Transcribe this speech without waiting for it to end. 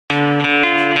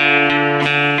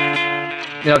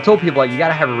I've told people, like, you got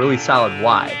to have a really solid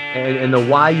why. And the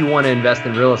why you want to invest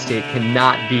in real estate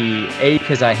cannot be A,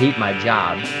 because I hate my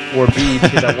job, or B,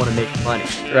 because I want to make money,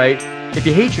 right? If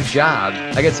you hate your job,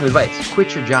 I got some advice.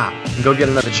 Quit your job and go get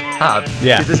another job.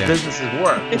 Yeah. Because this business is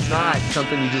work. It's not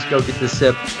something you just go get to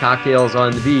sip cocktails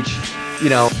on the beach,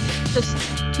 Just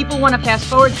people want to fast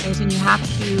forward things, and you have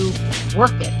to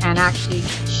work it and actually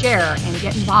share and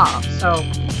get involved. So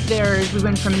we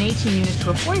went from an 18 unit to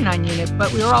a 49 unit, but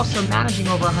we were also managing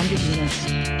over 100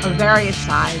 units of various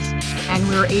size, and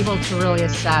we were able to really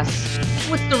assess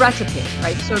what's the recipe,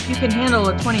 right? So if you can handle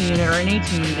a 20 unit or an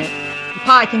 18 unit, you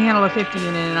probably can handle a 50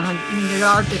 unit and 100. I mean, there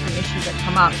are different issues that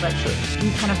come up, but we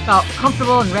kind of felt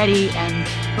comfortable and ready and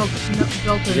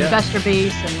built an investor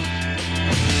base.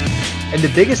 And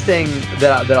the biggest thing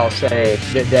that I'll say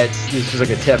this is like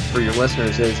a tip for your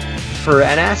listeners is, for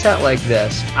an asset like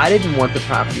this, I didn't want the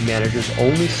property manager's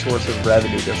only source of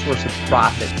revenue, their source of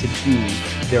profit, to be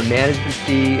their management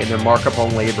fee and their markup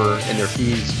on labor and their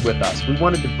fees with us. We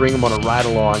wanted to bring them on a ride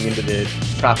along into the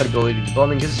profitability of the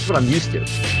building, because this is what I'm used to.